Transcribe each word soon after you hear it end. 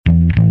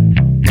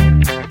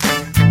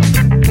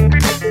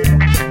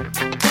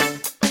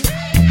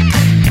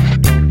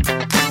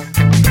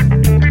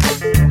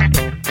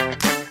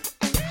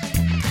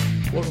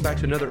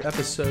another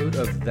episode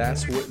of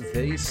That's What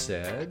They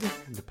Said,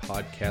 the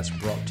podcast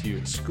brought to you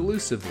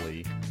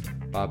exclusively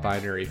by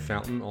Binary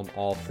Fountain on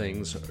all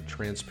things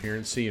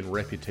transparency and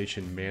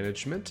reputation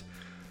management.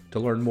 To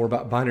learn more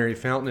about Binary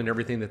Fountain and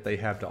everything that they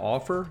have to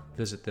offer,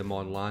 visit them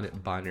online at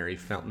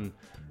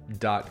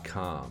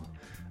binaryfountain.com.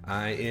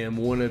 I am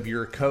one of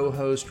your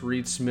co-hosts,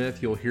 Reed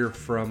Smith. You'll hear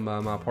from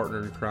my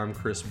partner in crime,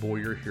 Chris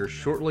Boyer, here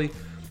shortly.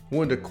 I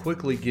wanted to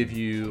quickly give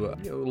you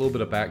a little bit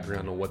of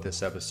background on what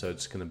this episode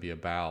is going to be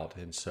about.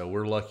 And so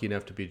we're lucky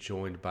enough to be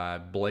joined by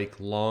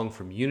Blake Long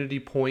from Unity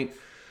Point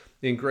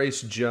and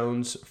Grace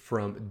Jones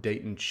from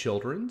Dayton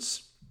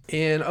Children's.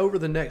 And over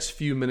the next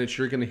few minutes,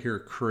 you're going to hear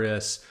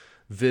Chris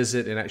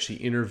visit and actually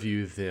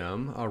interview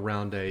them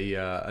around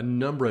a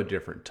number of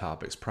different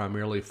topics,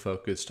 primarily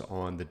focused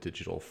on the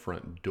digital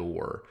front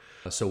door.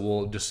 So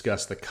we'll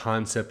discuss the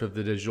concept of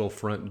the digital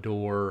front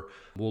door.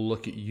 We'll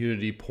look at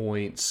Unity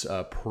Point's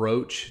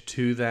approach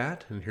to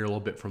that and hear a little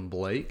bit from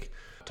Blake.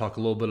 Talk a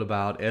little bit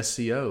about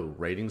SEO,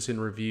 ratings and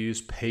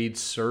reviews, paid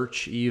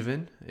search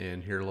even,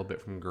 and hear a little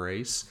bit from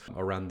Grace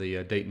around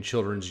the Dayton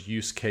Children's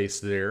use case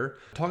there.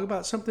 Talk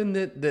about something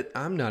that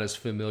I'm not as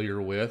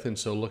familiar with, and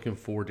so looking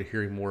forward to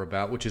hearing more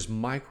about, which is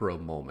micro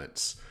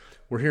moments.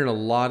 We're hearing a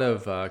lot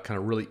of kind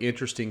of really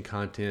interesting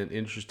content,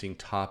 interesting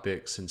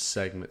topics and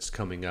segments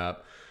coming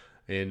up,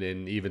 and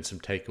even some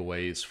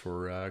takeaways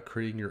for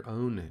creating your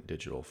own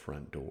digital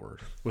front door.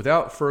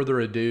 Without further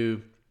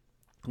ado,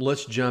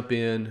 let's jump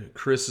in.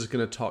 Chris is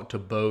going to talk to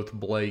both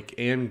Blake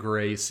and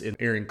Grace and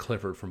Aaron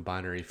Clifford from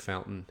Binary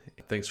Fountain.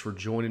 Thanks for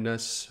joining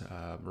us.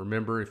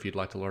 Remember, if you'd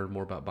like to learn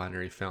more about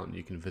Binary Fountain,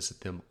 you can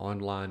visit them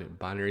online at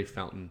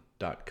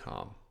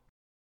binaryfountain.com.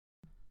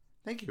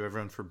 Thank you,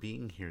 everyone, for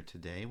being here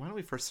today. Why don't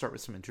we first start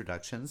with some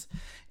introductions,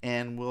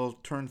 and we'll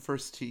turn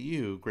first to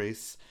you,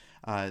 Grace.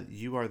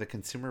 You are the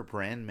Consumer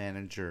Brand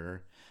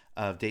Manager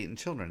of Dayton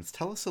Children's.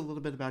 Tell us a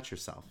little bit about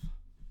yourself.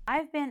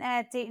 I've been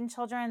at Dayton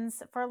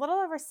Children's for a little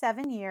over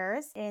 7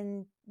 years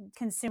in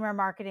consumer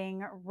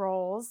marketing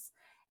roles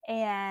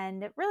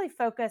and really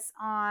focus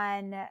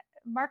on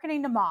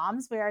marketing to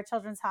moms. We are a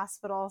children's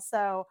hospital,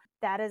 so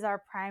that is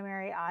our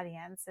primary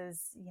audience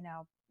is,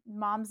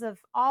 moms of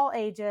all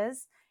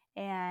ages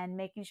and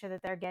making sure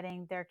that they're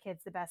getting their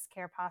kids the best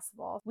care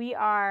possible. We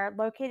are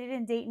located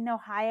in Dayton,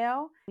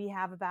 Ohio. We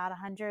have about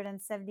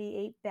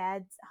 178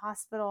 beds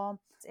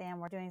hospital,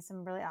 and we're doing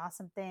some really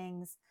awesome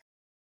things.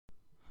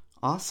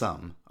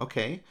 Awesome.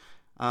 Okay.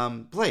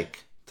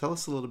 Blake, tell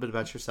us a little bit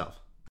about yourself.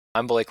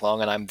 I'm Blake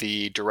Long, and I'm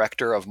the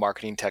Director of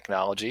Marketing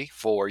Technology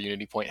for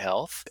Unity Point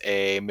Health,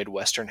 a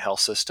Midwestern health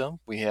system.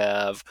 We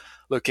have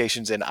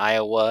locations in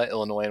Iowa,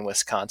 Illinois, and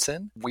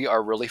Wisconsin. We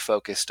are really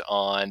focused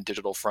on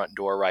digital front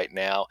door right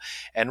now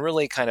and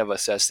really kind of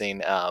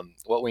assessing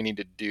what we need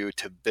to do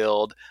to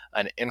build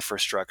an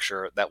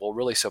infrastructure that will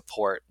really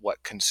support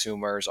what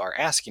consumers are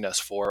asking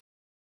us for.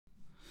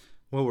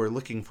 Well, we're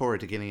looking forward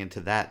to getting into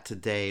that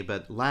today.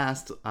 But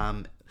last,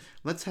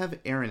 let's have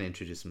Aaron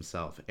introduce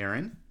himself.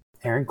 Aaron?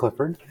 Aaron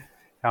Clifford.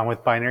 I'm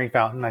with Binary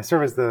Fountain. I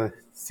serve as the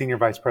Senior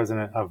Vice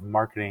President of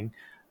Marketing,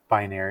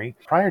 Binary.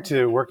 Prior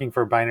to working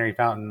for Binary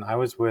Fountain, I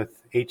was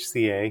with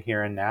HCA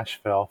here in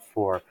Nashville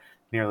for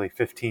nearly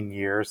 15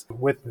 years.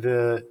 With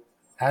the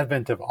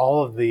advent of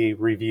all of the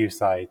review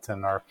sites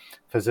and our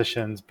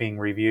physicians being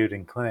reviewed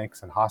in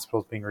clinics and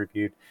hospitals being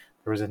reviewed,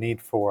 there was a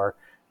need for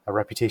a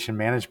reputation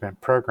management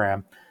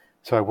program.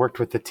 So I worked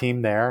with the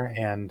team there,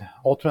 and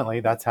ultimately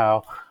that's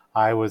how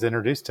I was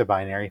introduced to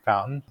Binary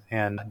Fountain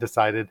and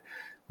decided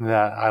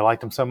that I liked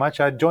them so much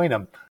I'd join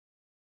them.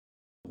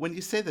 When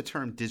you say the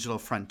term digital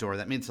front door,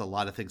 that means a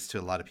lot of things to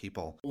a lot of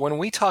people. When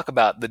we talk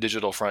about the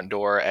digital front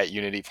door at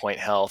Unity Point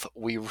Health,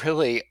 we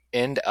really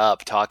end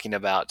up talking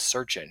about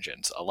search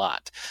engines a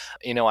lot.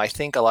 I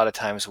think a lot of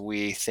times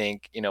we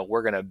think,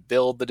 we're going to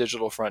build the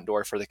digital front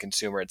door for the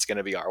consumer. It's going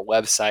to be our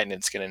website and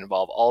it's going to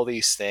involve all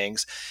these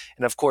things.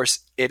 And of course,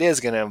 it is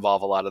going to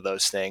involve a lot of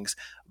those things.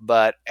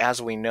 But as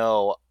we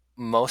know,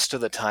 most of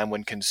the time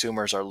when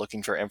consumers are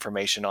looking for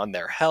information on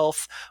their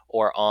health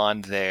or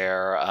on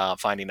their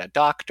finding a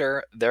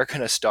doctor, they're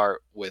going to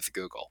start with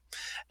Google.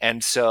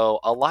 And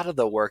so a lot of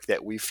the work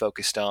that we've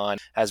focused on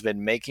has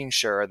been making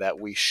sure that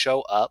we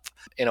show up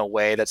in a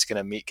way that's going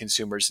to meet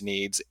consumers'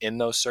 needs in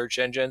those search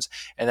engines,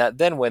 and that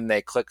then when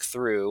they click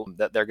through,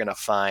 that they're going to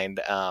find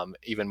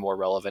even more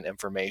relevant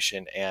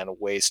information and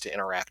ways to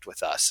interact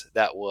with us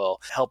that will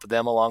help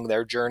them along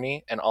their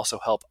journey and also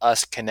help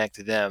us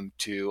connect them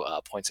to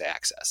points of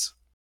access.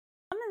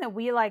 Something that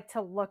we like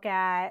to look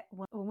at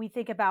when we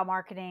think about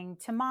marketing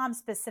to moms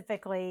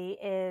specifically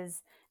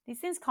is these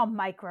things called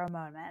micro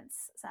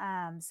moments.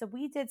 So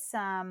we did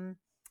some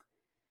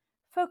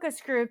focus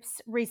groups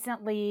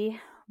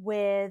recently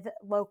with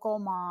local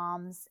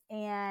moms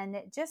and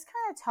just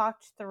kind of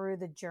talked through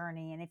the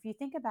journey. And if you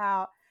think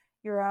about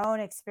your own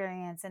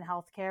experience in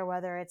healthcare,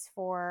 whether it's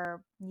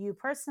for you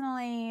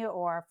personally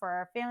or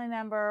for a family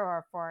member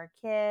or for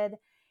a kid,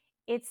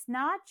 it's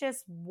not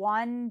just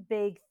one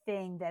big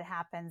thing that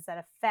happens that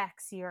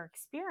affects your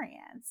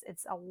experience.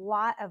 It's a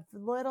lot of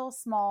little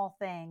small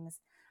things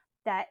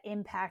that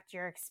impact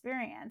your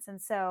experience.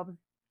 And so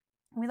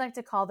we like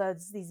to call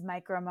these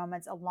micro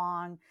moments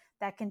along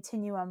that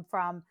continuum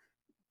from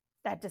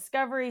that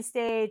discovery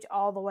stage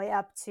all the way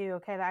up to,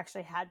 okay, I've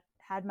actually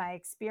had my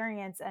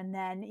experience. And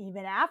then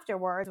even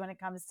afterwards, when it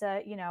comes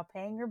to,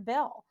 paying your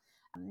bill.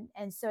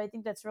 And so I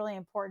think that's really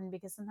important,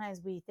 because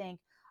sometimes we think,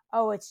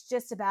 oh, it's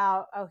just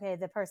about, okay,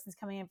 the person's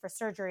coming in for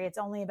surgery. It's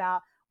only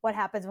about what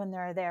happens when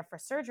they're there for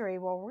surgery.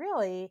 Well,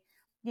 really,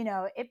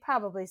 it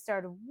probably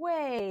started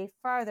way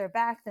farther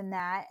back than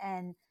that.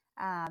 And,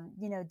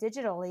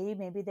 digitally,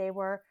 maybe they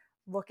were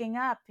looking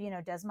up,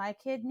 does my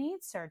kid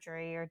need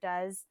surgery, or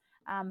does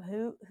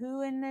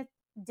who in the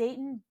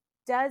Dayton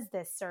does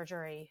this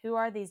surgery? Who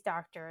are these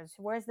doctors?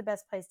 Where's the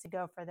best place to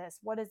go for this?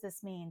 What does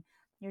this mean?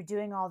 You're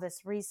doing all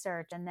this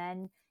research, and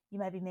then you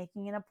might be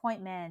making an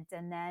appointment,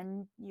 and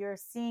then you're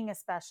seeing a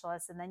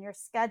specialist, and then you're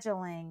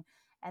scheduling,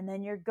 and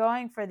then you're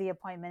going for the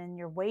appointment, and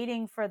you're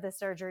waiting for the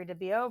surgery to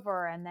be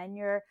over, and then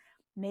you're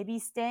maybe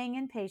staying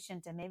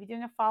inpatient and maybe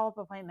doing a follow-up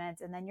appointment,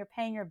 and then you're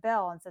paying your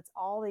bill. And so it's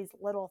all these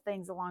little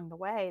things along the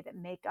way that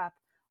make up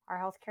our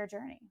healthcare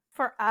journey.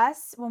 For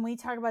us, when we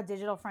talk about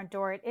digital front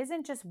door, it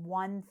isn't just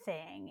one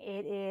thing.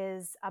 It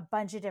is a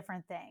bunch of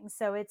different things.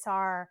 So it's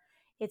our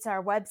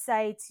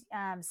website.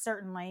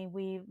 Certainly,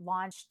 we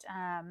launched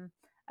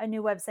a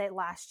new website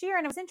last year,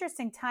 and it was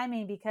interesting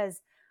timing,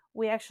 because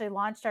we actually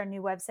launched our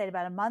new website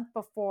about a month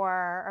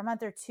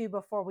or two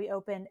before we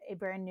opened a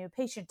brand new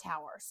patient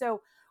tower.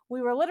 So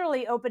we were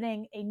literally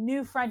opening a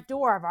new front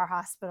door of our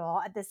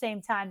hospital at the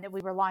same time that we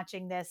were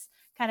launching this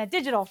kind of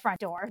digital front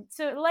door.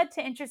 So it led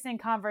to interesting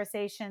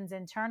conversations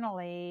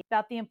internally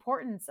about the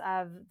importance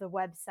of the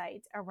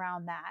website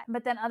around that.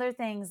 But then other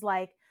things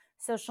like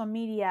social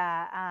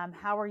media,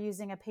 how we're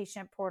using a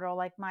patient portal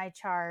like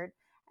MyChart,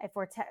 if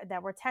we're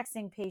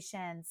texting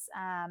patients,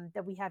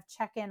 that we have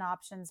check-in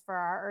options for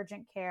our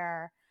urgent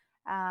care,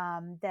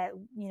 that,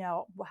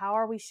 how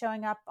are we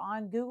showing up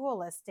on Google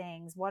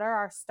listings? What are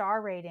our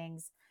star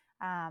ratings?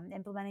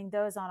 Implementing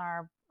those on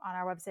our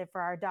website for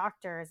our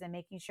doctors, and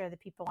making sure that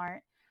people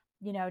aren't,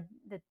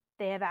 that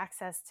they have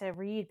access to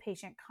read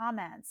patient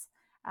comments.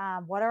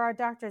 What are our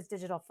doctors'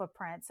 digital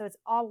footprints? So it's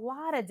a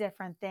lot of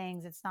different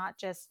things. It's not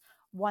just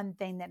one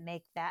thing that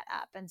make that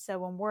up. And so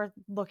when we're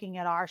looking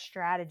at our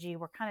strategy,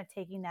 we're kind of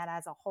taking that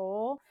as a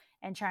whole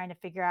and trying to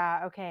figure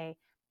out, okay,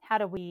 how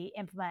do we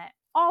implement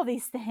all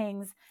these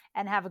things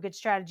and have a good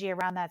strategy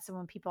around that, so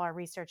when people are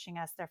researching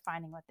us, they're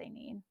finding what they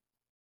need.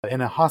 In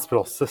a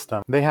hospital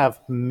system, they have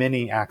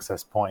many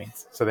access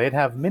points. So they'd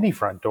have many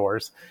front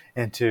doors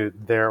into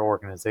their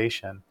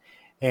organization.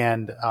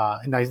 And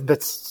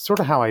that's sort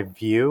of how I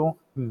view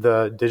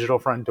the digital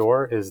front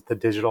door, is the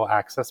digital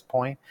access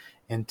point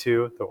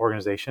into the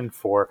organization.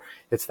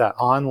 It's that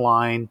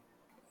online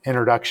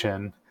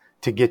introduction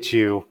to get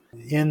you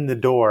in the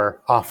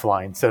door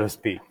offline, so to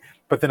speak.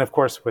 But then, of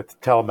course, with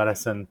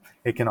telemedicine,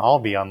 it can all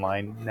be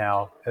online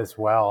now as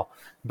well.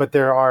 But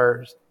there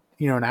are,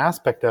 an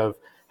aspect of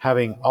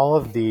having all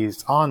of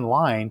these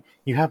online,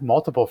 you have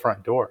multiple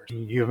front doors.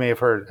 You may have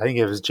heard, I think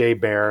it was Jay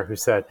Baer who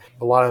said,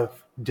 a lot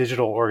of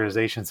digital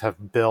organizations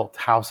have built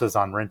houses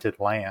on rented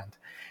land.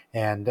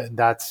 And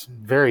that's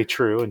very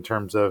true in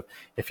terms of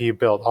if you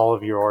build all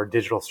of your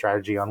digital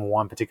strategy on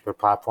one particular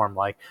platform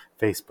like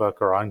Facebook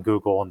or on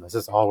Google, and this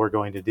is all we're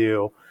going to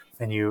do,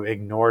 and you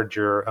ignored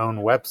your own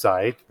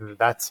website,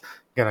 that's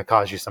going to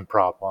cause you some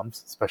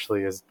problems,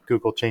 especially as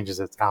Google changes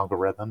its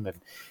algorithm and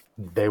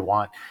they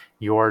want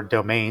your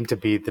domain to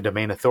be the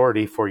domain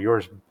authority for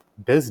your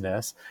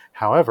business.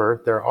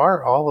 However, there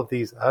are all of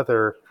these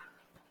other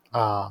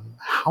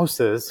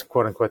houses,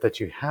 quote unquote, that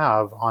you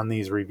have on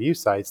these review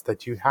sites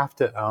that you have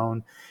to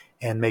own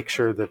and make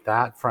sure that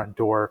that front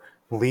door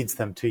leads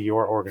them to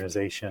your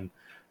organization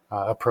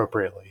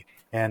appropriately.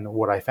 And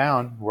what I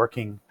found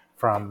working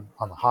from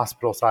on the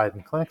hospital side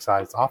and clinic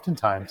side is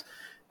oftentimes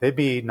they'd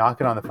be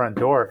knocking on the front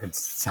door and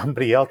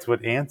somebody else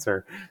would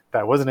answer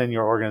that wasn't in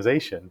your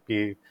organization,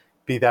 be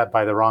that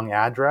by the wrong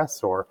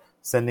address or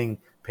sending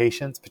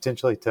patients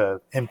potentially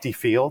to empty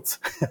fields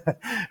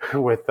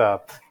with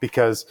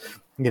because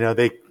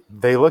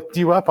they looked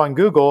you up on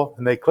Google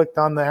and they clicked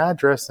on the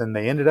address and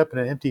they ended up in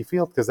an empty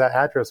field because that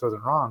address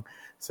wasn't wrong.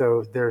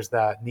 So there's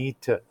that need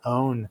to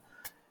own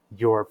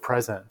your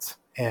presence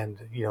and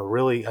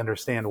really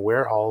understand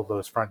where all of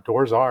those front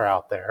doors are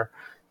out there,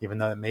 even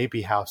though it may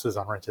be houses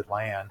on rented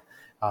land,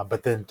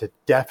 but then to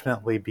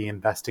definitely be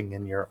investing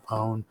in your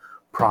own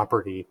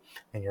property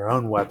and your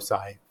own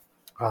website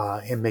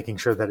and making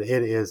sure that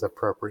it is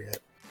appropriate.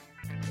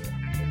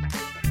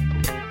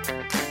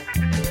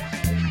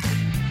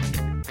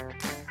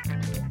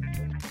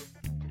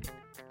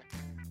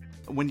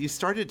 When you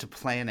started to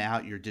plan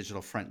out your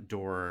digital front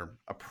door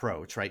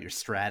approach, right, your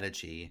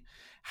strategy,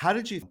 how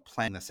did you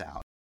plan this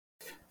out?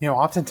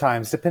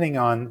 Oftentimes, depending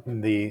on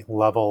the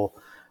level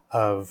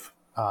of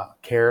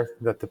care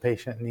that the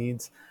patient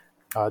needs,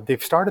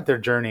 they've started their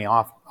journey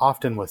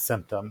often with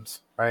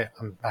symptoms, right?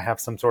 I have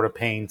some sort of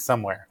pain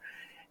somewhere.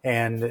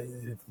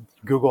 And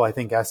Google, I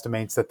think,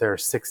 estimates that there are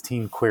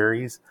 16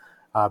 queries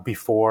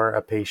before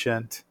a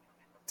patient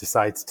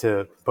decides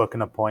to book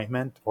an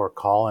appointment or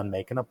call and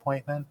make an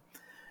appointment.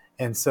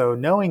 And so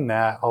knowing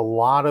that a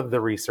lot of the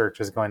research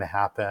is going to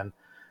happen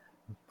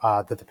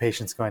that the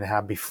patient's going to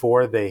have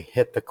before they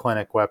hit the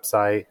clinic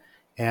website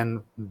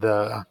and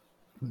the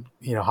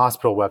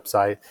hospital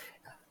website,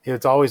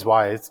 it's always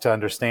wise to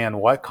understand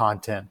what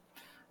content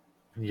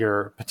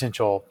your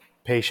potential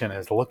patient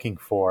is looking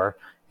for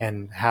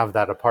and have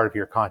that a part of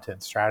your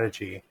content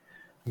strategy.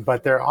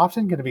 But they're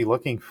often going to be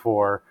looking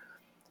for,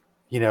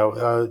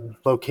 a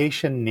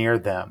location near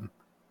them,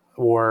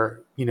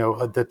 or,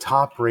 the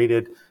top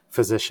rated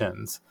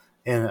physicians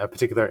in a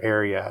particular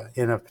area,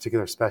 in a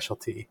particular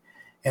specialty.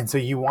 And so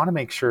you want to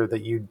make sure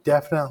that you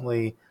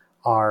definitely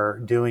are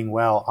doing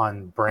well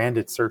on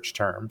branded search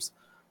terms.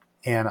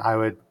 And I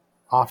would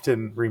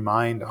often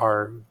remind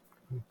our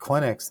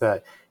clinics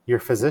that your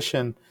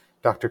physician,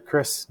 Dr.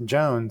 Chris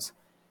Jones,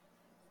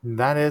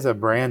 that is a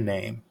brand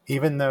name.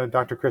 Even though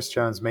Dr. Chris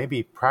Jones may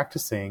be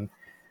practicing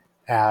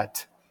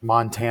at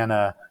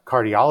Montana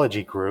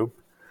Cardiology Group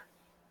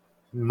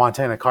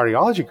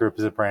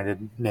is a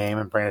branded name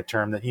and branded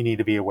term that you need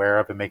to be aware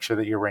of and make sure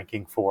that you're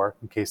ranking for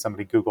in case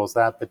somebody Googles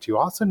that. But you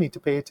also need to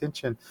pay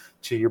attention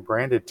to your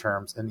branded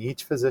terms, and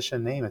each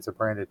physician name is a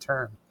branded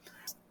term.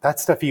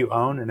 That's stuff you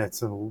own, and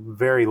it's a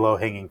very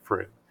low-hanging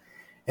fruit.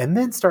 And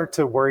then start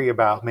to worry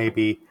about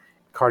maybe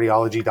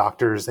cardiology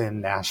doctors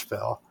in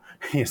Nashville,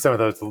 some of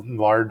those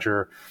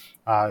larger,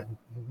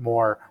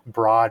 more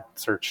broad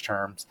search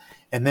terms.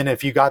 And then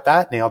if you got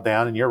that nailed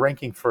down and you're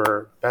ranking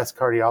for best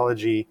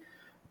cardiology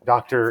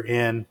doctor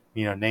in,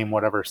 name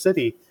whatever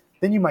city,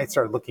 then you might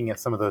start looking at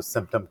some of those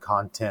symptom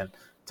content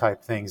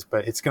type things.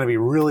 But it's going to be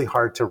really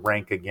hard to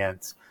rank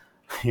against,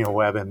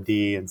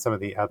 WebMD and some of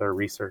the other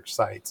research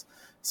sites.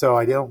 So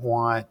I don't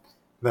want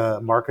the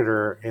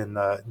marketer and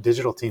the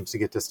digital teams to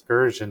get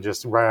discouraged and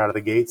just right out of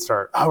the gate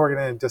start, we're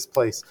going to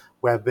displace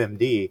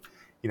WebMD.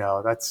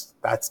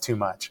 That's too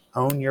much.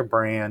 Own your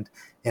brand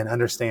and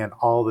understand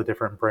all the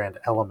different brand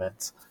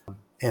elements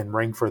and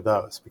rank for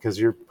those, because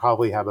you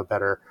probably have a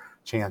better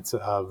chance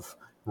of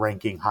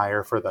ranking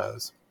higher for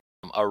those.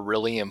 A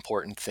really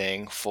important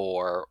thing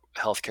for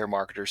healthcare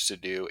marketers to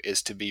do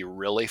is to be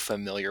really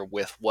familiar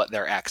with what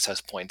their access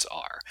points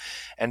are.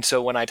 And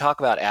so when I talk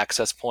about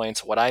access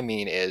points, what I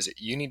mean is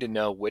you need to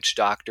know which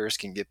doctors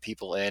can get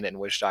people in and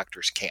which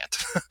doctors can't.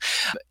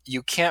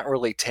 You can't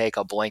really take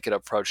a blanket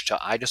approach to,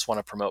 I just want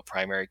to promote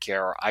primary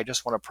care, or I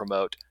just want to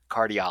promote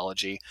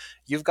cardiology.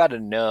 You've got to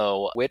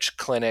know which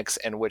clinics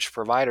and which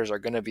providers are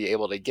going to be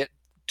able to get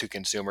to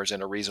consumers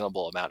in a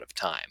reasonable amount of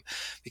time.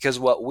 Because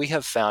what we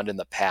have found in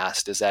the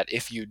past is that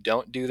if you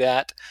don't do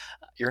that,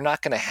 you're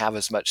not going to have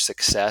as much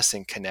success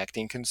in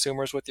connecting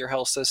consumers with your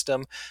health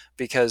system,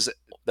 because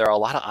there are a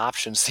lot of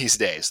options these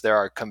days. There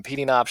are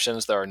competing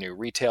options, there are new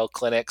retail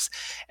clinics,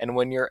 and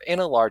when you're in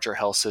a larger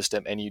health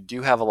system and you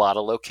do have a lot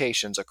of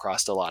locations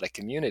across a lot of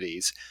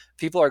communities,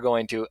 people are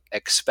going to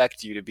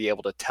expect you to be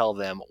able to tell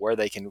them where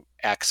they can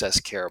access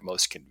care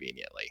most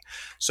conveniently.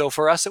 So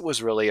for us, it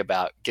was really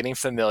about getting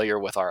familiar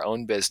with our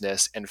own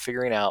business and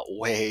figuring out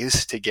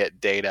ways to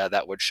get data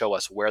that would show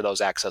us where those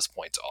access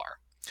points are.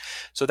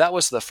 So that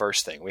was the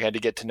first thing. We had to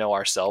get to know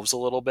ourselves a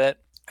little bit.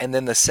 And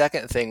then the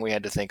second thing we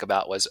had to think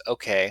about was,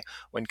 okay,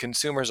 when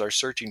consumers are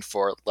searching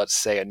for, let's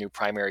say, a new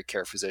primary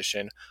care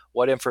physician,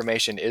 what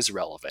information is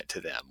relevant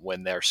to them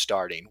when they're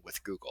starting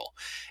with Google?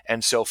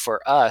 And so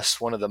for us,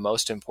 one of the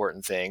most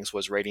important things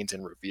was ratings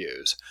and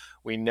reviews.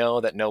 We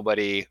know that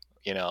nobody,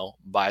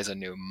 buys a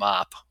new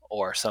mop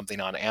or something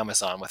on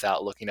Amazon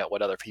without looking at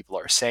what other people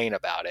are saying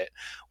about it.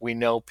 We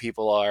know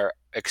people are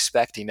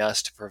expecting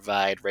us to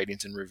provide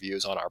ratings and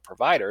reviews on our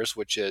providers,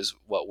 which is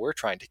what we're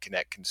trying to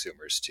connect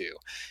consumers to.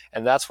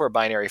 And that's where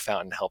Binary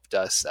Fountain helped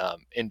us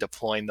in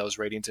deploying those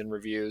ratings and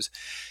reviews.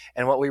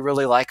 And what we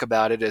really like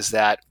about it is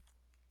that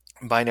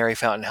Binary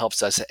Fountain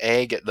helps us,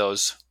 get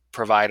those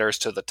providers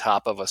to the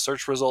top of a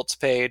search results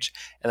page,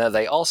 and that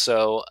they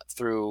also,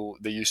 through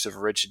the use of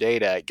rich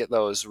data, get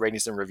those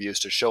ratings and reviews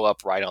to show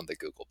up right on the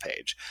Google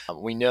page.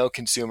 We know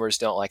consumers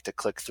don't like to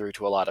click through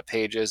to a lot of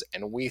pages,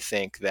 and we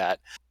think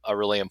that a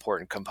really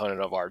important component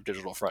of our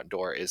digital front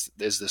door is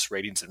this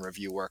ratings and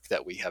review work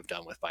that we have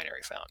done with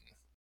Binary Fountain.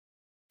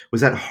 Was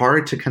that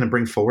hard to kind of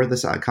bring forward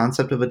this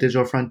concept of a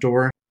digital front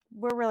door?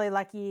 We're really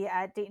lucky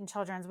at Dayton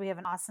Children's. We have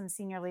an awesome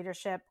senior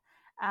leadership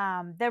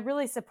that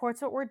really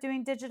supports what we're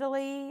doing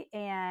digitally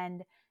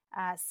and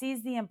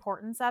sees the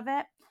importance of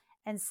it.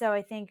 And so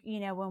I think,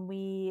 when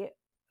we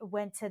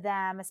went to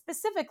them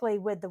specifically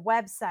with the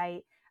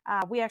website,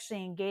 we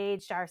actually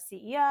engaged our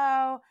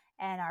CEO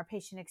and our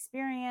patient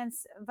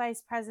experience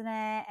vice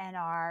president and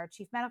our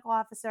chief medical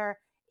officer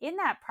in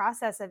that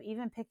process of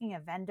even picking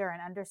a vendor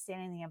and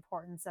understanding the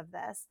importance of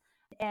this.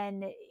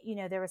 And,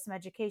 there was some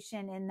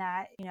education in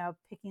that,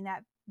 picking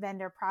that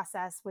vendor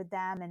process with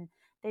them, and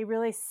they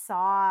really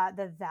saw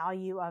the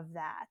value of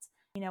that.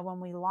 When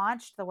we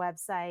launched the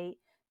website,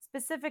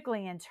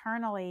 specifically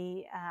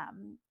internally,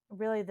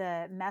 really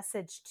the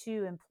message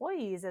to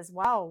employees as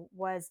well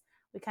was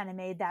we kind of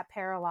made that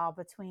parallel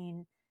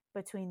between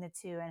the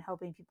two and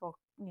hoping people,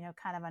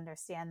 kind of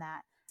understand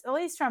that. at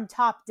least from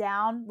top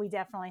down, we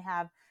definitely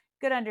have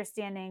good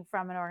understanding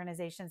from an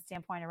organization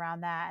standpoint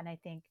around that. And I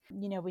think,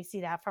 we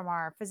see that from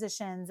our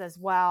physicians as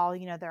well.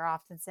 They're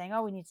often saying,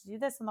 oh, we need to do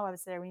this on the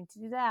website, or we need to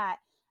do that.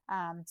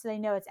 So they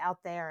know it's out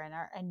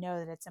there and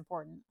know that it's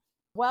important.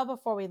 Well,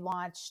 before we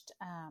launched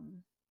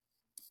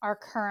our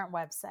current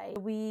website,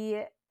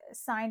 we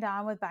signed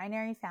on with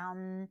Binary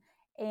Fountain,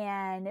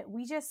 and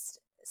we just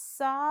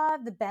saw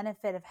the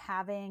benefit of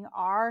having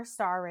our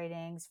star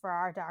ratings for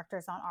our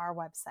doctors on our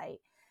website,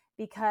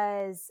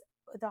 because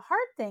the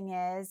hard thing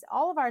is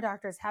all of our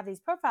doctors have these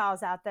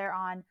profiles out there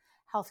on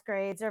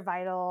Healthgrades or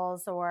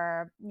Vitals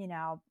or,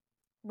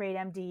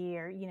 RateMD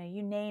or,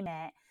 you name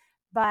it,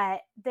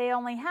 but they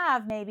only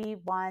have maybe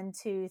 1,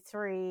 2,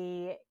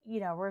 3,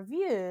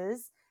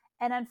 reviews.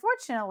 And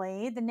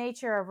unfortunately, the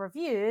nature of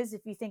reviews,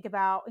 if you think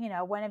about,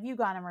 when have you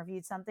gone and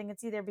reviewed something,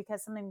 it's either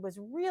because something was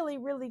really,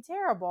 really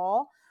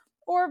terrible,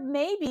 or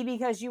maybe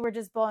because you were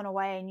just blown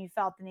away and you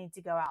felt the need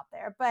to go out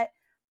there. But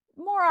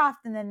more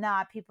often than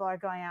not, people are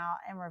going out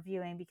and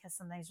reviewing because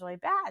something's really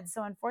bad.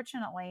 So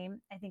unfortunately,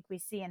 I think we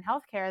see in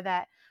healthcare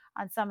that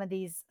on some of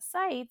these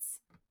sites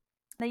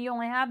that you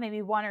only have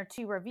maybe 1 or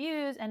 2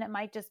 reviews, and it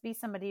might just be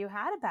somebody who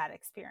had a bad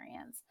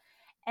experience.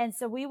 And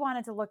so we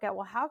wanted to look at,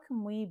 well, how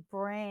can we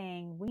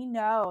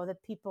know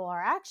that people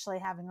are actually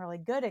having really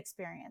good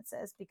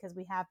experiences because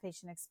we have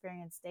patient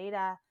experience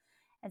data.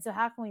 And so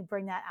how can we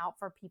bring that out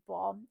for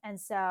people? And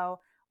so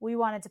we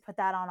wanted to put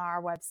that on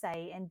our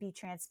website and be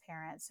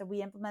transparent. So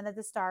we implemented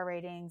the star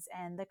ratings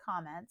and the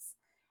comments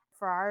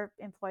for our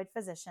employed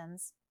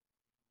physicians.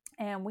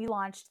 And we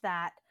launched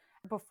that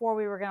before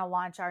we were going to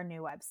launch our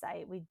new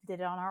website. We did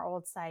it on our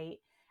old site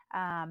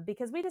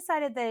because we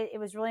decided that it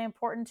was really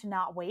important to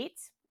not wait.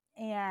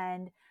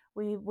 And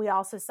we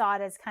also saw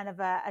it as kind of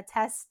a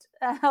test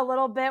a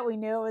little bit. We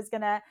knew it was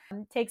going to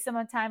take some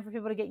time for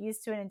people to get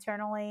used to it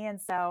internally.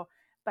 And so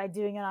by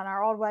doing it on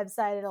our old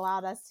website, it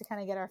allowed us to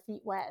kind of get our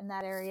feet wet in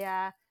that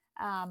area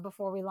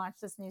before we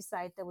launched this new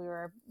site that we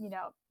were,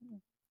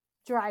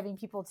 driving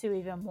people to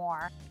even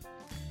more.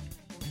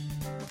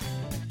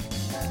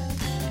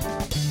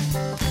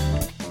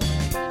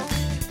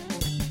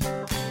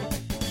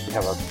 We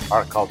have a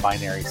product called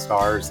Binary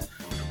Stars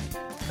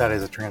that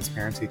is a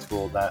transparency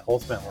tool that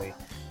ultimately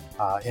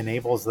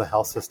enables the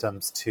health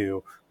systems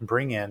to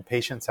bring in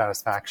patient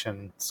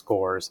satisfaction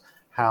scores,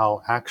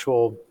 how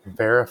actual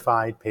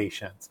verified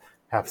patients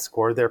have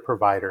scored their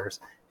providers,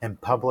 and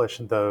publish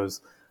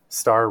those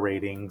star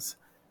ratings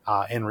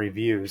and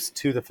reviews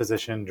to the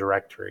physician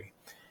directory.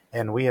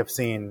 And we have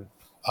seen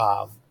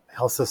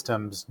health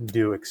systems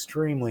do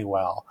extremely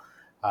well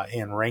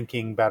in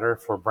ranking better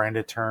for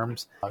branded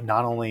terms,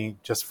 not only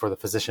just for the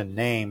physician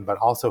name, but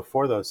also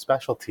for those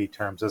specialty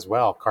terms as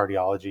well,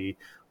 cardiology,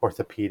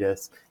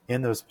 orthopedists,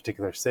 in those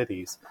particular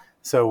cities.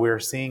 So we're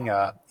seeing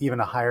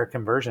even a higher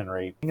conversion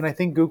rate. And I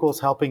think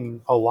Google's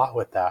helping a lot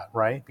with that,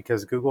 right?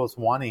 Because Google's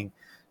wanting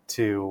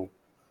to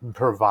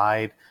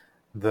provide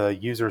the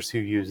users who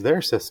use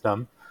their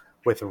system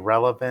with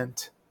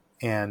relevant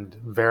and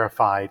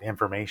verified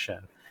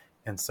information.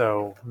 And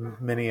so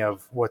many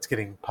of what's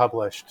getting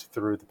published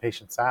through the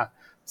patient sat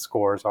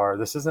scores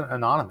this isn't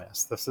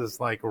anonymous. This is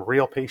like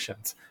real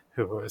patients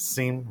who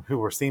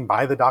were seen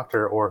by the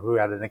doctor or who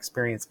had an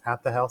experience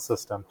at the health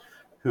system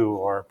who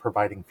are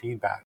providing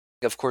feedback.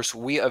 Of course,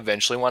 we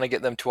eventually want to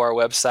get them to our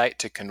website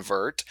to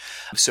convert.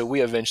 So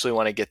we eventually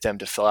want to get them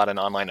to fill out an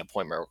online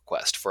appointment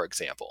request, for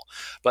example.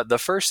 But the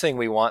first thing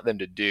we want them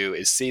to do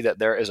is see that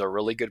there is a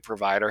really good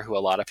provider who a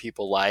lot of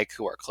people like,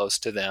 who are close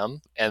to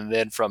them, and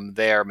then from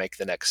there make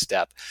the next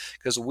step.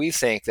 Because we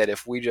think that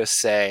if we just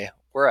say,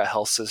 we're a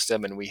health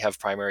system and we have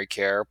primary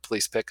care,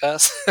 please pick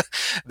us,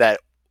 that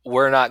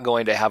we're not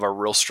going to have a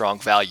real strong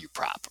value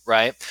prop,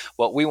 right?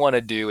 What we want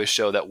to do is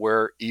show that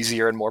we're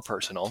easier and more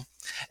personal.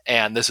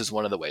 And this is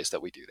one of the ways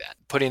that we do that.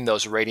 Putting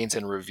those ratings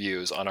and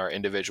reviews on our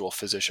individual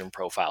physician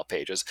profile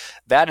pages,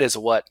 that is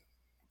what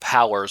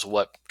powers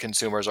what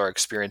consumers are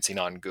experiencing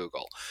on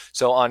Google.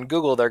 So on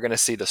Google, they're going to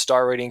see the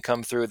star rating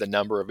come through, the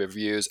number of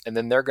reviews, and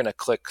then they're going to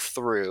click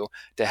through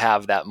to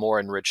have that more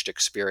enriched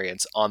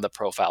experience on the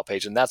profile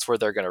page. And that's where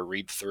they're going to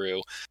read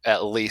through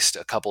at least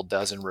a couple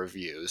dozen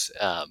reviews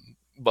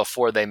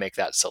before they make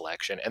that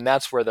selection. And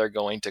that's where they're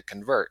going to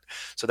convert.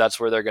 So that's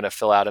where they're going to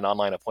fill out an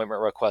online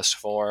appointment request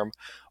form.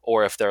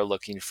 Or if they're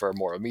looking for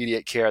more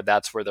immediate care,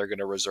 that's where they're going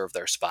to reserve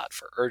their spot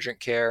for urgent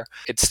care.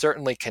 It's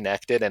certainly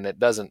connected, and it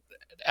doesn't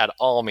at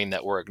all mean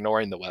that we're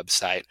ignoring the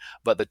website,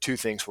 but the two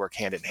things work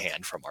hand in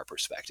hand from our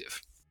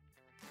perspective.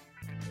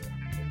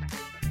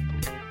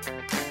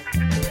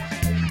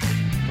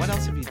 What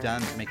else have you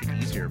done to make it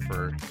easier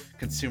for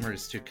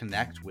consumers to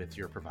connect with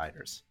your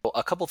providers? Well,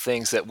 a couple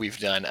things that we've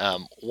done.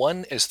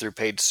 One is through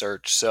paid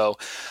search. So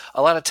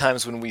a lot of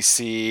times when we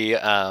see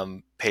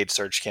paid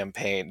search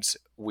campaigns,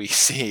 we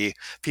see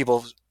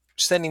people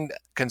sending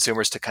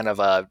consumers to kind of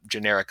a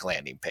generic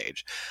landing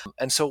page.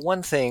 And so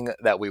one thing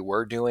that we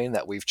were doing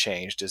that we've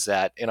changed is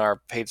that in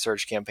our paid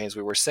search campaigns,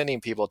 we were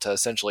sending people to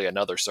essentially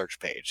another search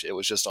page. It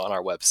was just on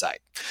our website.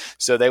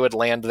 So they would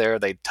land there,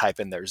 they'd type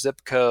in their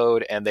zip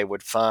code, and they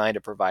would find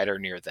a provider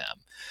near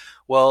them.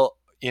 Well,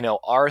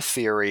 our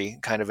theory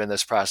kind of in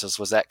this process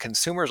was that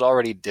consumers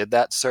already did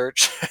that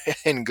search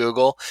in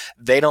Google.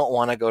 They don't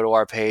want to go to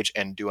our page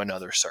and do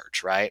another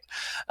search, right?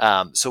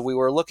 So we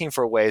were looking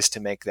for ways to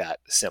make that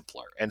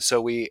simpler. And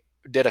so we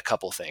did a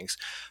couple things.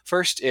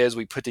 First is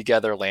we put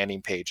together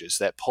landing pages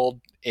that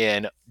pulled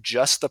in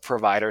just the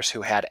providers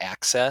who had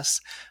access,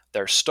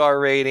 their star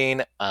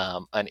rating,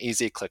 an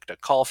easy click to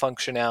call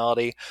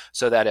functionality,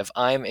 so that if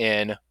I'm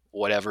in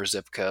whatever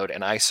zip code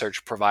and I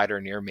search provider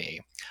near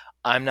me,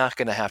 I'm not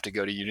going to have to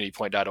go to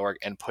unitypoint.org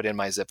and put in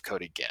my zip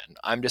code again.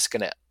 I'm just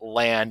going to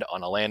land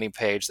on a landing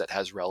page that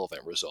has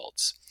relevant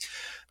results.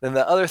 Then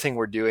the other thing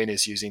we're doing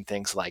is using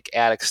things like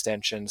ad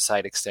extensions,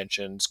 site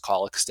extensions,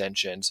 call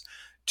extensions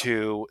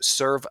to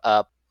serve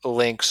up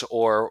links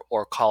or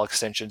call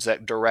extensions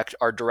that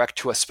are direct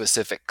to a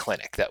specific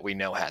clinic that we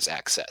know has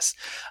access.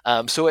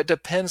 So it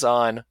depends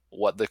on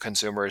what the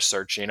consumer is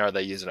searching. Are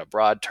they using a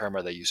broad term?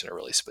 Are they using a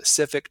really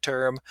specific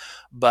term?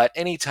 But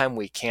anytime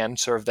we can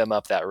serve them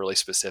up that really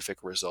specific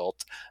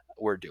result,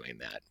 we're doing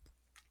that.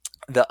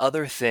 The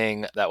other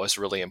thing that was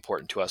really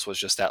important to us was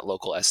just that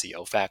local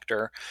SEO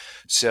factor.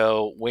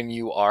 So when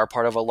you are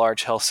part of a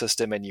large health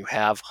system and you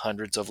have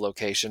hundreds of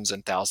locations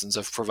and thousands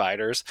of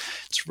providers,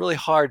 it's really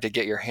hard to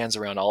get your hands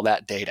around all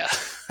that data.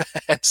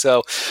 And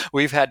so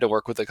we've had to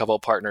work with a couple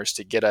of partners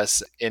to get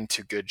us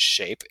into good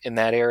shape in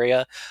that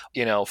area.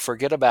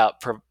 Forget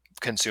about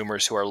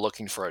consumers who are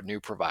looking for a new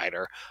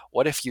provider.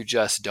 What if you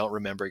just don't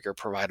remember your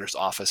provider's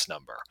office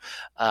number?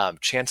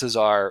 Chances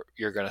are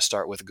you're going to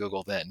start with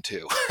Google then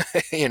too,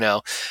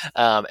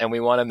 and we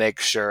want to make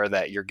sure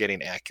that you're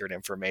getting accurate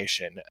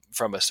information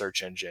from a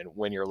search engine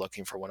when you're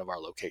looking for one of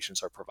our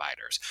locations or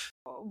providers.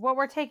 What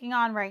we're taking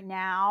on right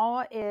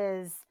now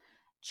is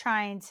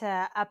trying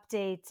to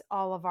update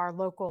all of our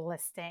local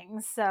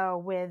listings.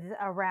 So with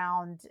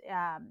around,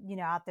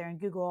 out there in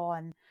Google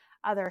and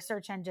other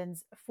search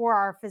engines for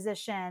our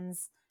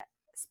physicians,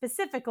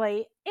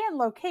 specifically in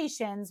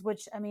locations,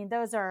 which,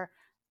 those are,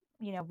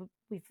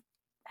 we've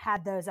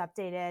had those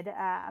updated.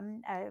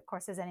 Of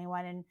course, as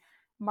anyone in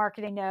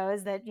marketing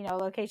knows that,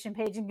 location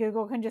page in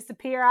Google can just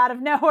appear out of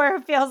nowhere.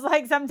 It feels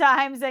like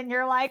sometimes, and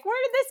you're like,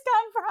 where did this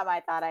come from? I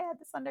thought I had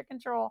this under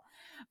control.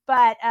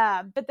 But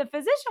the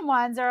physician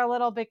ones are a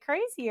little bit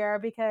crazier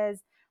because,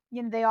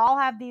 they all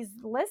have these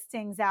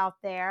listings out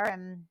there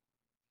and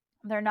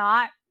they're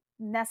not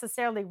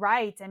necessarily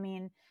right.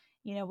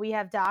 We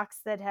have docs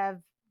that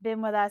have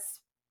been with us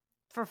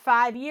for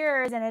 5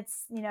 years, and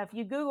it's, if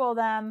you Google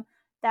them,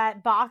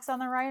 that box on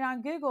the right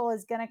on Google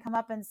is going to come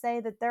up and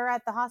say that they're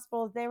at the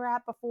hospital they were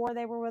at before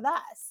they were with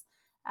us.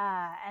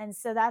 And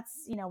so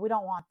that's, we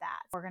don't want that.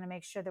 We're going to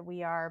make sure that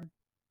we are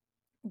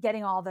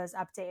getting all those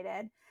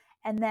updated.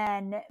 And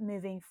then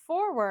moving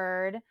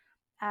forward,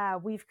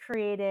 we've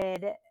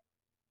created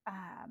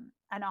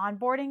an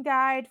onboarding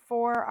guide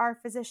for our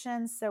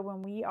physicians. So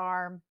when we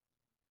are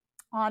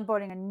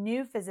onboarding a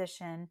new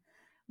physician,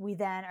 we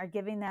then are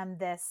giving them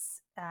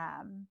this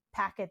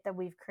packet that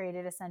we've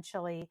created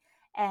essentially.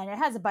 And it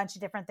has a bunch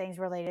of different things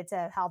related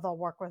to how they'll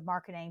work with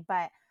marketing.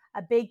 But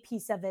a big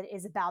piece of it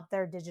is about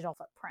their digital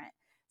footprint.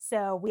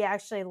 So we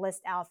actually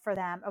list out for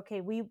them,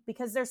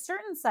 because there's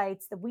certain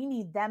sites that we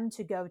need them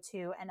to go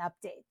to and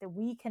update that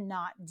we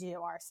cannot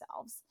do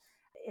ourselves.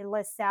 It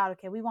lists out,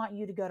 we want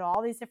you to go to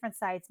all these different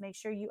sites, make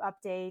sure you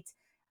update.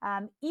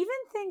 Even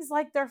things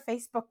like their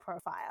Facebook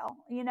profile,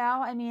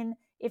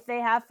 if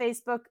they have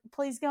Facebook,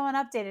 please go and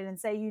update it and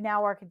say you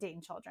now work at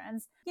Dayton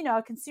Children's.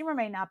 A consumer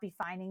may not be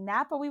finding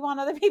that, but we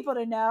want other people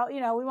to know,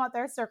 we want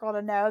their circle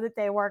to know that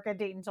they work at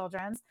Dayton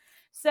Children's.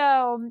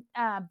 So,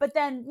 but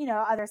then,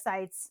 other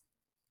sites,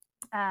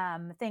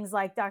 things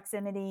like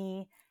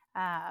Doximity,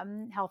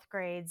 Health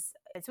Grades.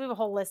 So we have a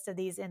whole list of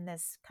these in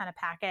this kind of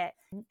packet.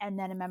 And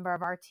then a member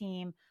of our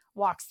team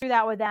walks through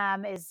that with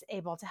them, is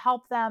able to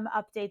help them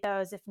update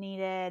those if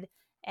needed.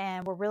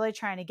 And we're really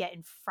trying to get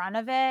in front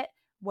of it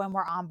when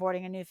we're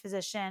onboarding a new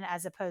physician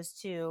as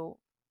opposed to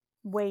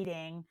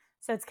waiting.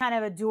 So it's kind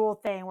of a dual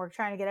thing. We're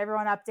trying to get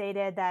everyone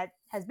updated that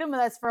has been with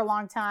us for a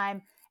long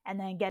time and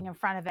then getting in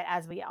front of it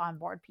as we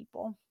onboard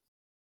people.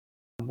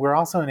 We're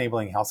also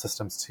enabling health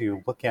systems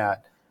to look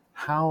at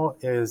how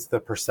is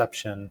the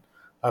perception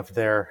of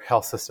their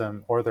health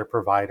system or their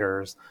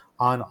providers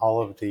on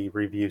all of the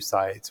review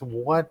sites.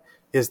 What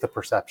is the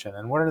perception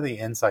and what are the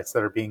insights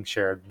that are being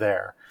shared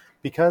there?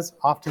 Because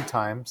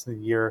oftentimes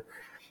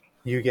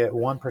you get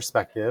one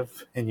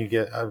perspective and you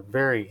get a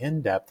very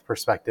in-depth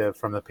perspective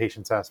from the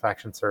patient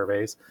satisfaction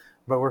surveys,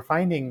 but we're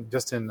finding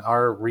just in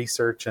our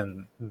research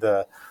and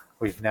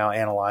we've now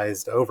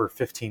analyzed over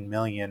 15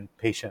 million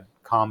patient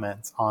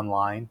comments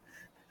online.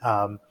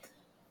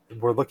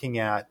 We're looking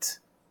at,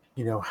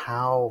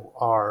 how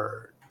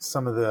are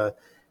some of the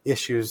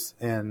issues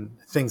and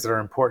things that are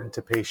important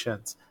to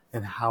patients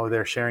and how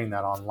they're sharing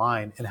that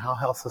online and how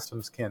health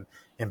systems can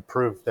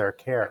improve their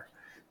care.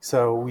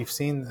 So we've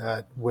seen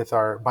that with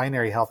our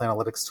binary health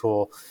analytics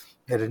tool,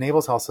 it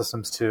enables health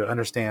systems to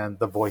understand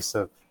the voice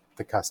of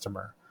the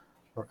customer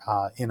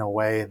in a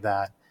way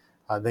that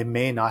they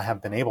may not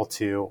have been able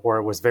to, or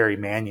it was very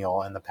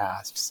manual in the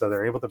past. So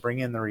they're able to bring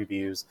in the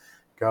reviews,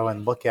 go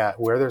and look at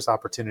where there's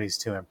opportunities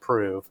to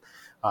improve,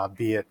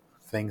 be it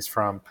things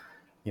from,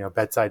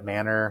 bedside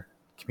manner,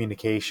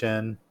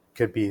 communication,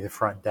 could be the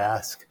front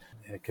desk,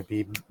 it could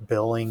be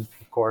billing,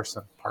 of course,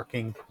 and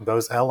parking,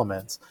 those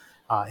elements,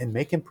 and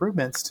make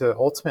improvements to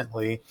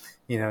ultimately,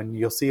 and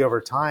you'll see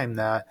over time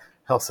that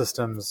health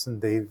systems,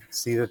 they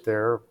see that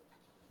their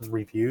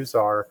reviews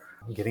are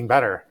getting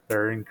better,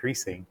 they're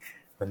increasing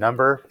the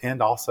number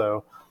and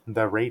also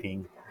the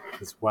rating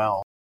as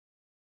well.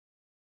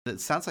 It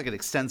sounds like it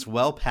extends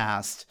well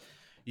past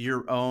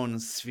your own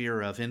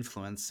sphere of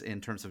influence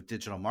in terms of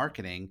digital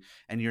marketing,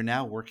 and you're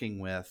now working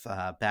with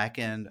back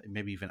end,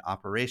 maybe even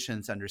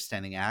operations,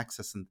 understanding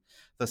access and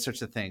those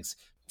sorts of things.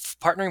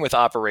 Partnering with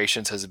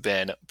operations has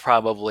been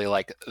probably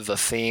like the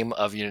theme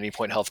of Unity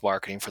Point Health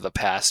marketing for the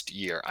past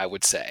year, I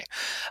would say.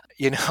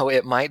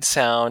 It might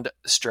sound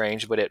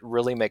strange, but it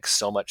really makes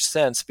so much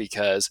sense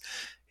because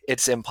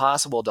it's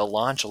impossible to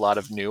launch a lot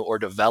of new or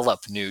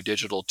develop new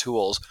digital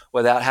tools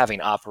without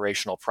having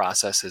operational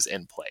processes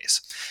in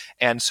place.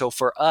 And so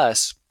for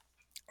us,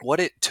 what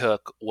it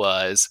took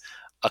was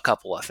a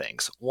couple of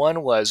things.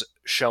 One was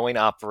showing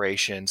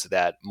operations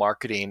that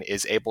marketing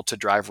is able to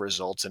drive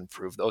results and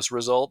prove those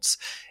results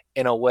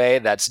in a way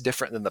that's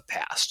different than the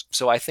past.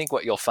 So I think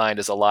what you'll find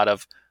is a lot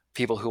of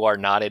people who are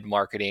not in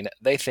marketing,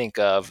 they think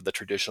of the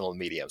traditional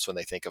mediums when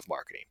they think of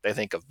marketing. They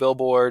think of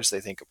billboards,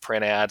 they think of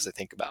print ads, they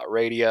think about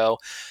radio.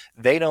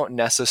 They don't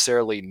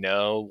necessarily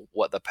know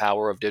what the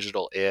power of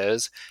digital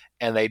is.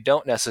 And they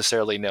don't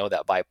necessarily know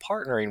that by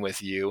partnering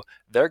with you,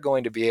 they're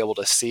going to be able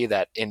to see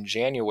that in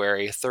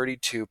January,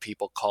 32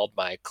 people called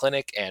my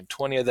clinic and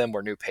 20 of them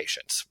were new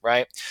patients,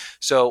 right?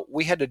 So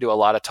we had to do a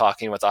lot of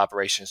talking with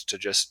operations to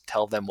just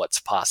tell them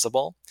what's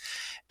possible.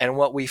 And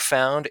what we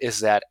found is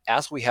that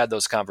as we had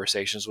those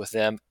conversations with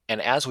them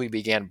and as we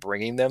began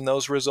bringing them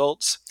those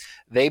results,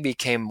 they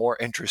became more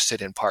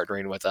interested in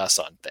partnering with us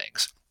on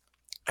things.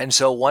 And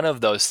so one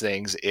of those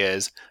things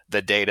is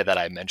the data that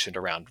I mentioned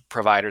around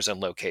providers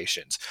and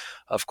locations.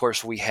 Of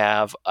course, we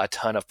have a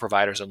ton of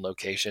providers and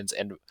locations,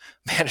 and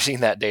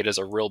managing that data is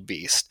a real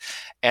beast.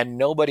 And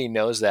nobody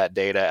knows that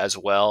data as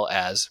well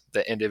as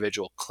the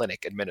individual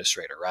clinic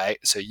administrator, right?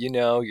 So you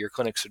know your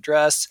clinic's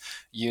address,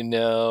 you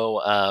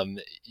know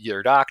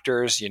your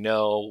doctors, you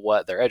know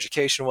what their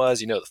education was,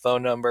 you know the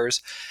phone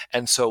numbers.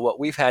 And so what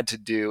we've had to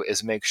do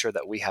is make sure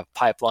that we have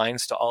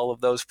pipelines to all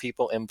of those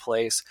people in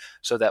place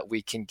so that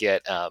we can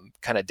get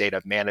kind of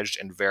data managed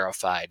and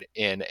verified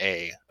in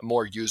a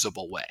more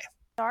usable way.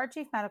 Our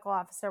chief medical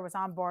officer was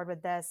on board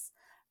with this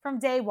from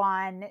day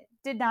one,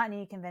 did not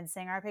need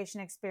convincing. Our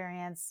patient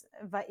experience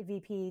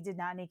VP did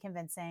not need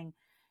convincing.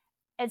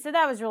 And so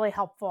that was really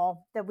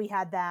helpful that we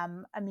had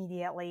them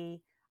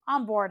immediately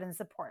on board and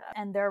supportive.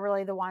 And they're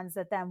really the ones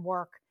that then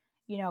work,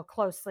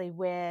 closely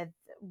with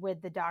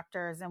the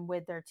doctors and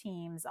with their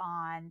teams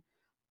on,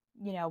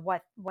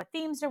 what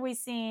themes are we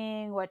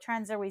seeing, what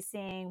trends are we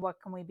seeing,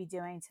 what can we be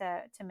doing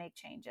to make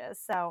changes.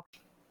 So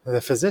the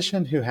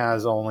physician who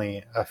has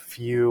only a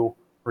few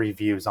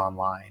reviews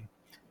online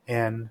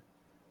and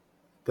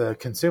the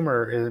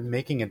consumer is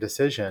making a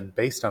decision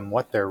based on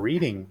what they're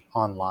reading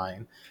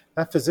online,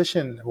 that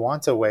physician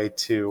wants a way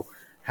to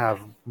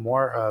have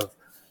more of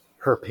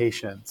her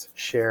patients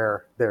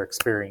share their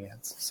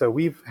experience. So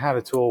we've had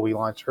a tool we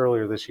launched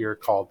earlier this year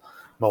called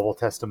Mobile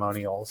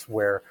Testimonials,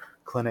 where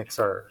clinics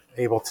are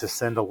able to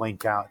send a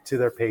link out to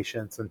their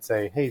patients and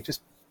say, hey,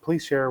 just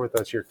please share with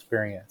us your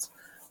experience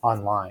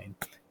online.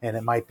 And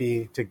it might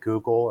be to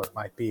Google, or it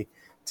might be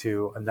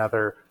to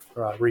another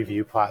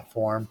review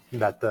platform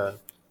that the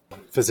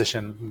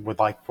physician would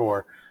like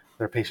for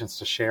their patients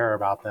to share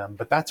about them.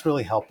 But that's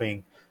really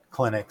helping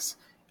clinics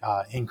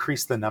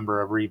increase the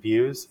number of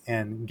reviews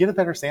and get a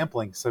better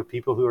sampling so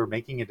people who are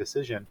making a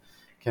decision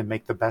can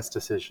make the best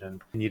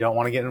decision. And you don't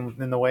want to get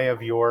in the way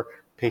of your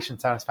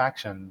patient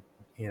satisfaction,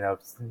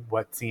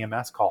 what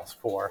CMS calls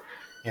for,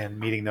 and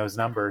meeting those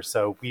numbers.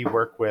 So we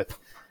work with,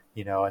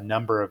 a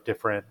number of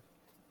different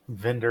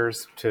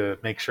vendors to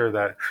make sure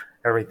that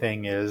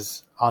everything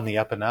is on the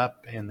up and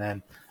up, and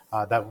then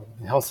that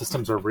health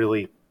systems are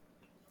really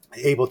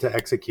able to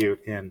execute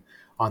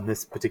on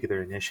this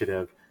particular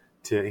initiative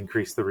to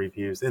increase the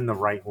reviews in the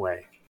right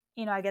way.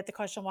 I get the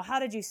question, well, how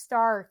did you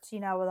start,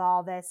 with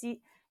all this?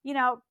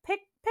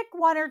 Pick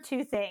one or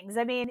two things.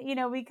 I mean,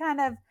 we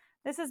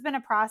this has been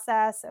a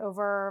process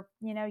over,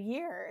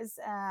 years,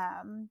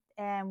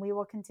 and we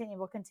will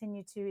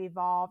continue to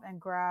evolve and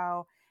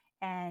grow,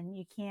 and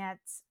you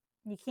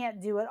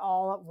can't do it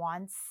all at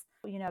once.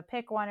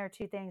 Pick one or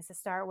two things to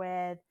start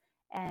with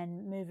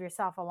and move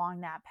yourself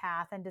along that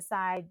path and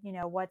decide,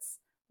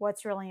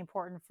 what's really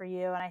important for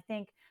you. And I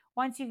think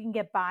once you can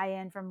get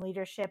buy-in from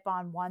leadership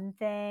on one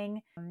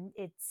thing,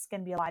 it's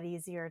going to be a lot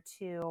easier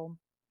to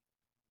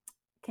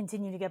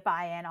continue to get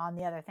buy-in on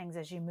the other things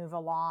as you move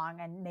along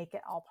and make it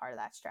all part of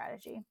that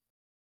strategy.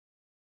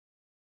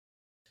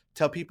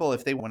 Tell people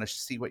if they want to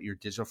see what your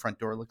digital front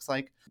door looks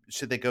like,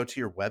 should they go to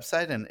your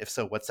website? And if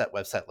so, what's that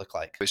website look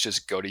like? It's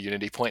just go to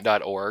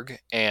unitypoint.org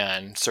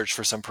and search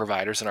for some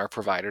providers in our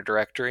provider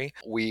directory.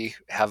 We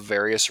have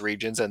various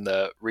regions, and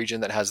the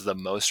region that has the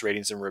most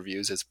ratings and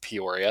reviews is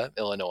Peoria,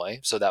 Illinois.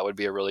 So that would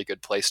be a really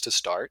good place to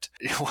start.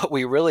 What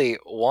we really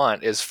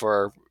want is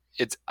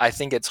I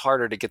think it's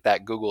harder to get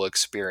that Google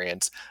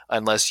experience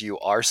unless you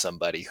are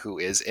somebody who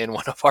is in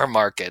one of our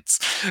markets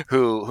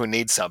who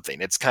needs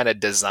something. It's kind of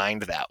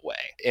designed that way.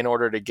 In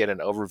order to get an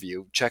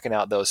overview, checking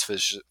out those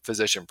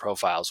physician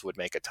profiles would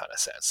make a ton of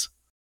sense.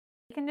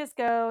 You can just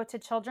go to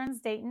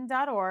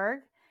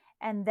childrensdayton.org,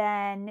 and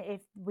then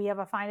if we have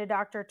a Find a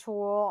Doctor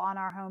tool on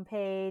our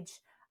homepage,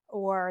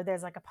 or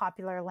there's like a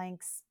popular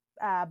links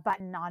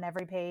button on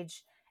every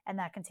page, and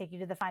that can take you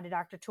to the Find a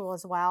Doctor tool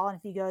as well. And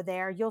if you go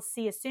there, you'll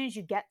see as soon as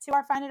you get to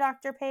our Find a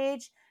Doctor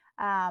page,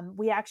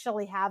 we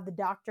actually have the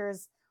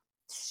doctors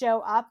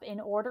show up in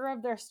order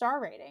of their star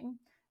rating.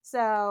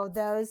 So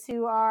those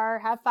who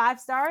have 5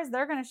 stars,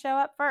 they're going to show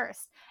up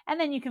first. And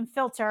then you can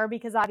filter,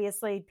 because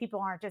obviously people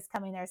aren't just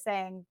coming there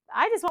saying,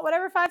 I just want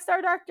whatever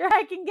 5-star doctor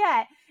I can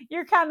get.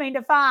 You're coming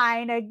to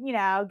find a,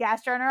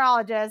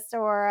 gastroenterologist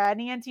or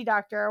an ENT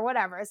doctor or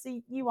whatever.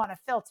 So you want to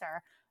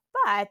filter.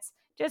 But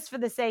just for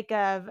the sake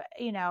of,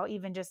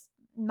 even just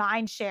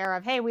mind share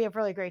of, hey, we have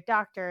really great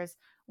doctors.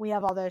 We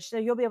have all those. So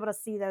you'll be able to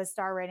see those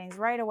star ratings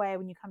right away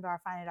when you come to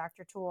our Find a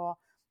Doctor tool.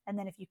 And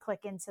then if you click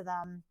into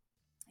them,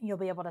 you'll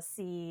be able to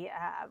see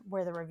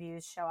where the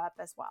reviews show up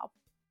as well.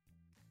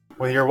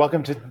 Well, you're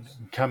welcome to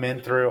come in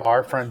through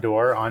our front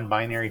door on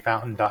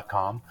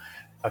binaryfountain.com.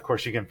 Of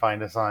course, you can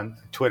find us on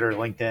Twitter,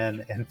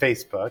 LinkedIn, and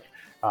Facebook.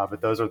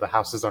 But those are the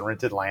houses on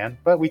rented land.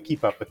 But we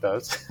keep up with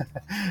those.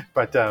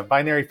 But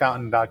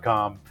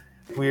binaryfountain.com.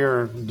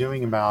 We're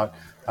doing about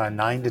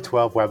 9 to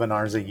 12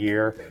 webinars a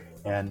year,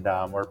 and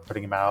we're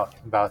putting them out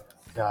about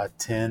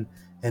 10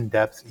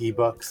 in-depth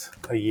ebooks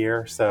a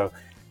year. So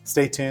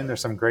stay tuned.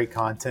 There's some great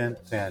content,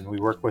 and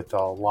we work with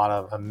a lot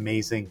of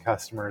amazing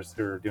customers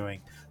who are doing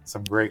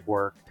some great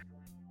work.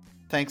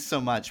 Thanks so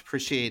much.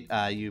 Appreciate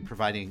you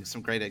providing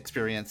some great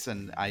experience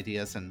and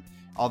ideas and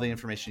all the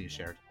information you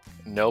shared.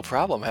 No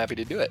problem. Happy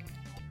to do it.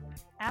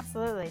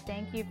 Absolutely.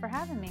 Thank you for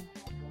having me.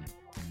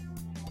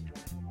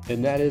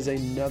 And that is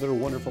another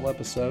wonderful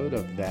episode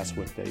of That's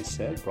What They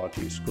Said, brought to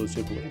you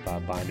exclusively by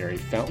Binary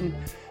Fountain.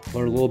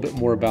 Learn a little bit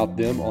more about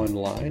them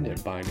online at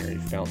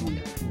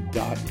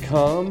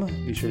binaryfountain.com.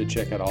 Be sure to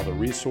check out all the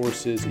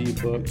resources,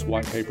 ebooks,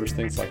 white papers,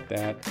 things like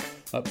that.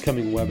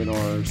 Upcoming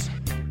webinars,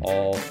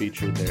 all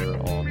featured there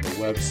on the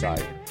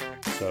website.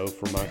 So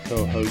for my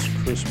co-host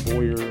Chris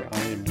Boyer,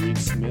 I am Reed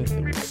Smith,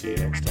 and we'll see you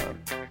next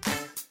time.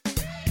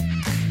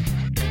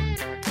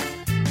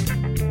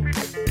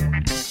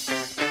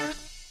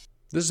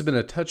 This has been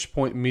a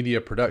Touchpoint Media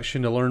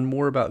production. To learn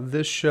more about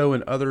this show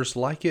and others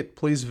like it,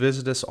 please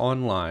visit us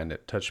online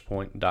at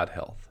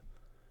touchpoint.health.